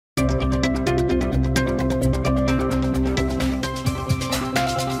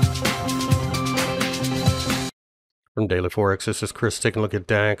From Daily Forex. This is Chris taking a look at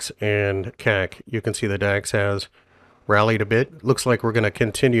DAX and CAC. You can see the DAX has rallied a bit. Looks like we're going to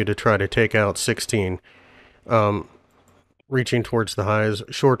continue to try to take out 16. Reaching towards the highs.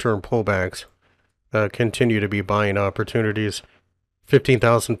 Short-term pullbacks continue to be buying opportunities.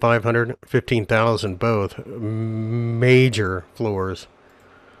 15,500, 15,000 both. Major floors.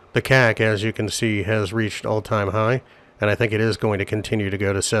 The CAC, as you can see, has reached all-time high, and I think it is going to continue to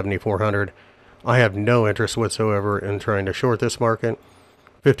go to 7,400. I have no interest whatsoever in trying to short this market.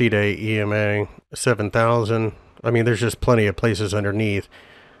 50-day EMA, 7,000. I mean, there's just plenty of places underneath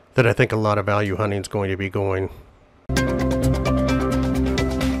that I think a lot of value hunting is going to be going.